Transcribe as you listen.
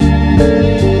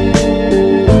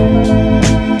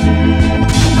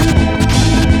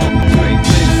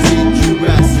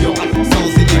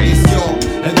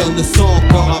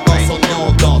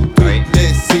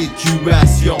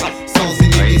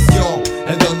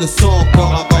le sang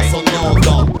encore avant son nom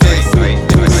dans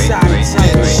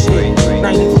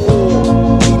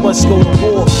We must go to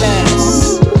war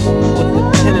fast with the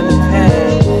pen and the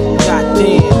pad.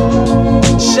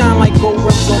 Goddamn, shine like gold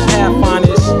rims on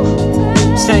Pathfinders.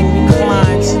 Tank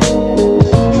reclines,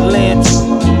 lamps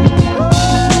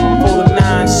for the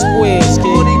 9 squares.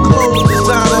 Body clothes,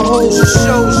 designer hoes and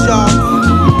shows, y'all.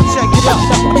 Check it out.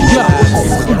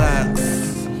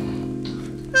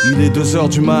 Il est 2h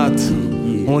du mat.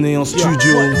 On est en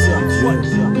studio,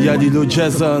 y'a Lilo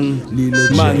Jason,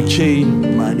 Man K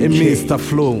et Mr.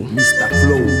 Flow.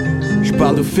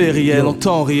 J'parle de faits réels en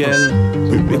temps réel.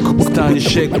 C'est un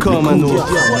échec comme un autre.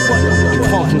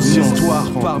 Prends conscience, histoire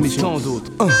parmi tant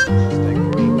d'autres.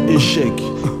 Échec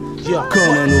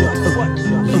comme un autre.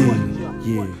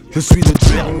 Je suis le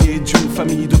dernier d'une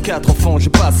famille de 4 enfants. J'ai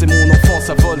passé mon enfance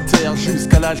à Voltaire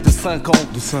jusqu'à l'âge de 5 ans.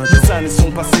 Les années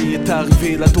sont passées, est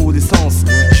arrivée l'adolescence.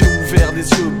 J'ai ouvert les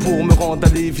yeux pour me rendre à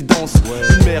l'évidence.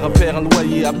 Une mère, un père, un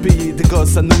loyer à payer, des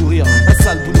gosses à nourrir. Un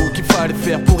sale boulot qu'il fallait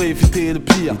faire pour éviter le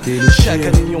pire. Chaque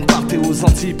année on partait aux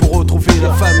Antilles pour retrouver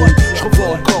la famille. Je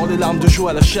revois encore les larmes de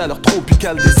joie à la chaleur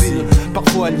tropicale des îles.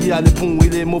 Parfois liées à les bons et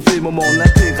les mauvais moments.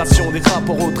 L'intégration des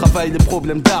rapports au travail, les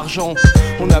problèmes d'argent.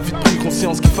 On a vite pris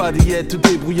conscience qu'il fallait y être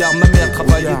débrouillard. Ma mère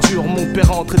travaillait dur, mon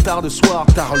père rentrait tard le soir.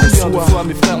 Combien de fois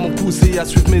mes frères m'ont poussé à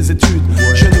suivre mes études.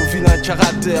 Jeune au vilain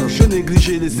caractère, je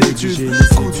négligeais les études.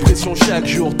 Coup de pression chaque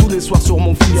jour, tous les soirs sur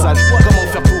mon visage. Comment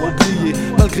faire pour oublier,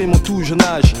 malgré mon tout jeune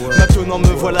âge. Maintenant me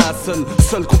voilà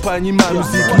seule compagnie ma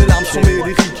musique. Mes larmes sont mes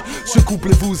lyriques, ce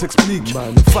couplet vous explique.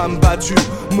 Femme battue,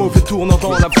 mauvais tournant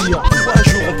dans la vie. Un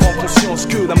jour on prend conscience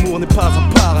que l'amour n'est pas un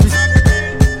paradis.